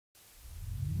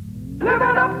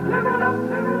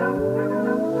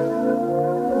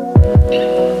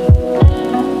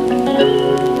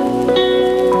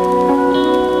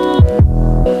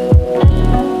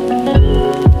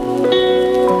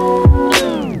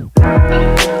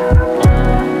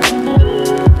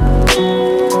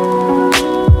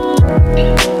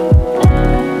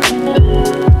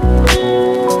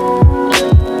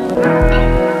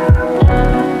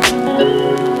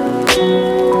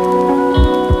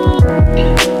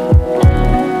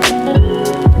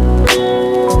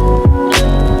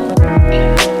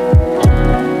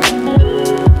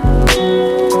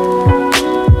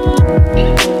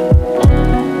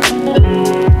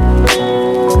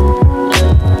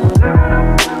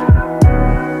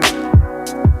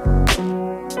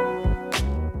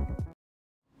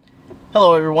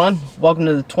Hello everyone, welcome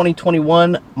to the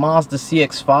 2021 Mazda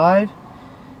CX5.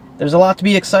 There's a lot to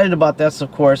be excited about. This,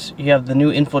 of course, you have the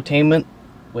new infotainment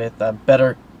with a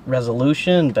better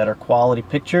resolution, better quality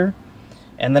picture,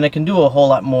 and then it can do a whole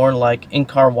lot more, like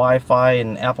in-car Wi-Fi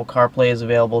and Apple CarPlay is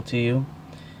available to you.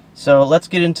 So let's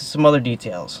get into some other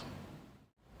details.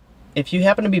 If you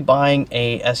happen to be buying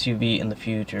a SUV in the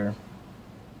future,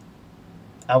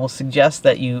 I will suggest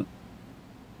that you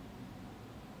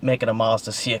make it a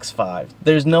Mazda CX5.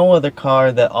 There's no other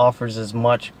car that offers as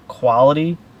much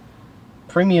quality,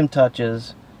 premium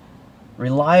touches,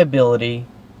 reliability,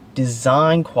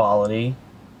 design quality,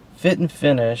 fit and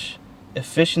finish,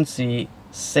 efficiency,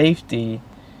 safety,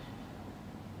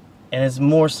 and is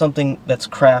more something that's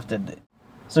crafted.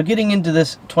 So getting into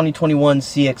this 2021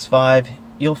 CX5,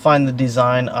 you'll find the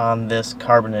design on this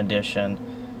Carbon Edition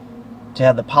to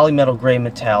have the polymetal gray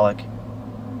metallic.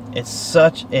 It's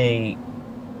such a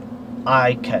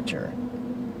eye catcher.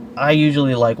 I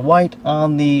usually like white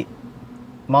on the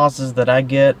Mazdas that I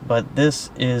get, but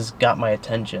this is got my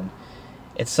attention.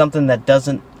 It's something that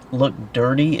doesn't look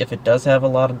dirty. If it does have a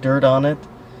lot of dirt on it,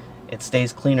 it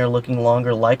stays cleaner looking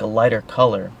longer, like a lighter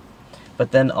color.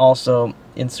 But then also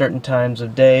in certain times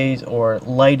of days or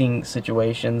lighting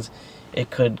situations, it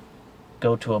could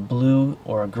go to a blue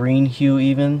or a green hue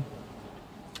even.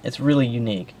 It's really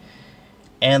unique.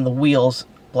 And the wheels,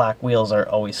 black wheels, are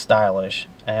always stylish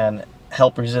and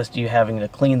help resist you having to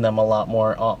clean them a lot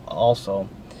more also.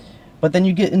 But then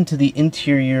you get into the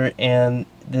interior, and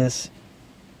this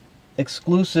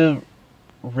exclusive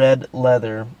red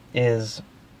leather is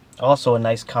also a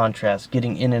nice contrast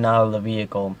getting in and out of the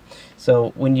vehicle.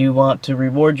 So when you want to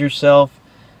reward yourself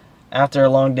after a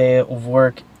long day of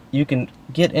work, you can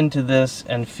get into this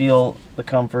and feel the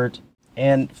comfort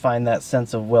and find that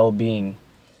sense of well-being.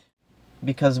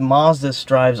 Because Mazda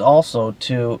strives also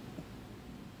to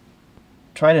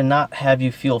try to not have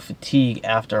you feel fatigue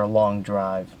after a long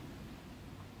drive.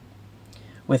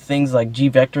 With things like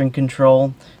G-vectoring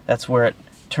control, that's where it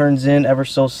turns in ever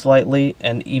so slightly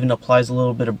and even applies a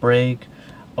little bit of brake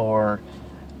or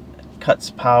cuts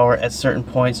power at certain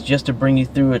points just to bring you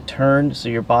through a turn so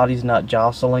your body's not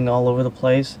jostling all over the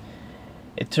place.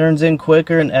 It turns in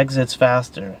quicker and exits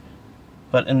faster.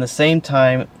 But in the same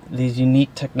time, these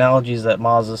unique technologies that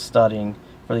Mazda is studying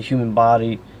for the human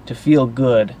body to feel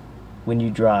good when you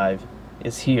drive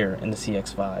is here in the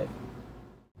CX5.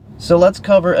 So let's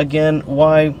cover again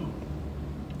why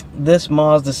this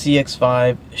Mazda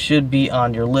CX5 should be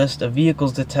on your list of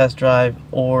vehicles to test drive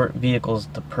or vehicles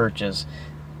to purchase.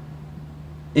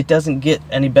 It doesn't get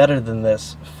any better than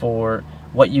this for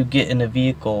what you get in a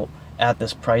vehicle at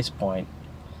this price point.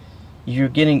 You're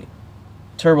getting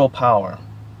turbo power,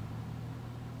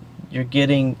 you're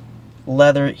getting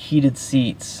leather heated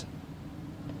seats,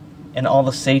 and all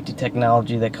the safety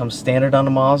technology that comes standard on a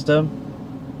Mazda,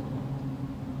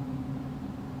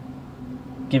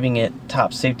 giving it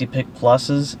top safety pick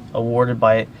pluses awarded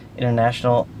by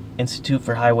International Institute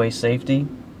for Highway Safety.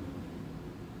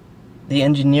 The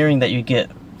engineering that you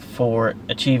get for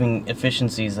achieving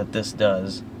efficiencies that this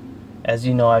does, as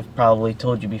you know, I've probably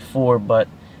told you before, but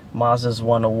Mazda's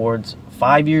won awards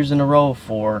 5 years in a row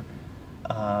for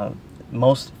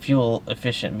most fuel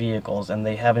efficient vehicles, and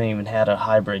they haven't even had a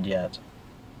hybrid yet.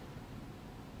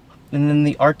 And then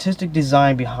the artistic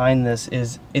design behind this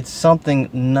it's something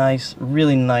nice,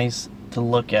 really nice to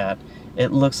look at.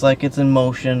 It looks like it's in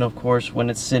motion, of course, when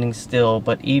it's sitting still,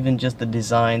 but even just the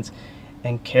designs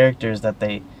and characters that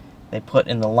they put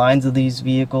in the lines of these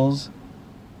vehicles,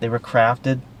 they were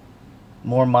crafted.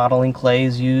 More modeling clay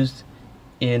is used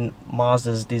in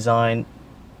Mazda's design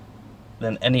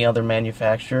than any other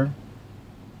manufacturer.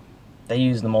 They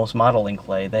use the most modeling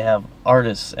clay. They have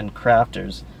artists and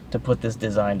crafters to put this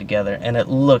design together, and it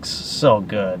looks so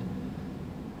good.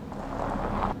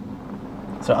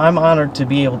 So I'm honored to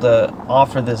be able to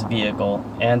offer this vehicle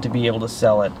and to be able to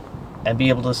sell it and be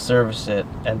able to service it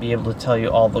and be able to tell you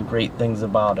all the great things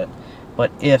about it.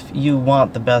 But if you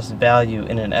want the best value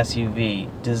in an SUV,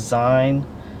 design,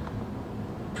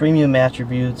 premium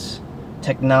attributes,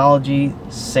 technology,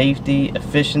 safety,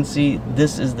 efficiency,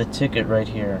 this is the ticket right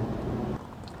here.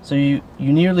 So you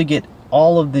nearly get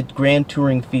all of the Grand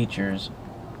Touring features,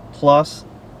 plus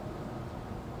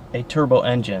a turbo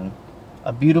engine,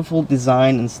 a beautiful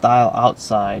design and style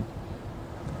outside,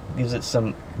 gives it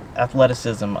some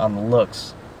athleticism on the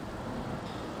looks.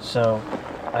 So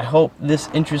I hope this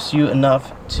interests you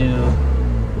enough to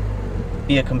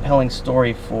be a compelling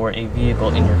story for a vehicle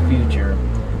in your future.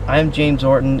 I'm James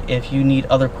Orton. If you need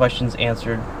other questions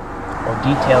answered or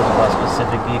details about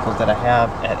specific vehicles that I have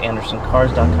at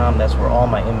andersoncars.com, that's where all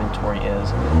my inventory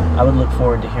is. I would look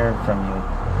forward to hearing from you.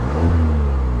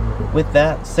 With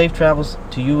that, safe travels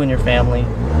to you and your family.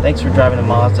 Thanks for driving a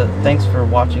Mazda. Thanks for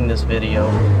watching this video,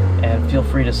 and feel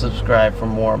free to subscribe for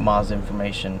more Mazda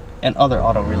information and other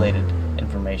auto related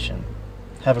information.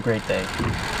 Have a great day.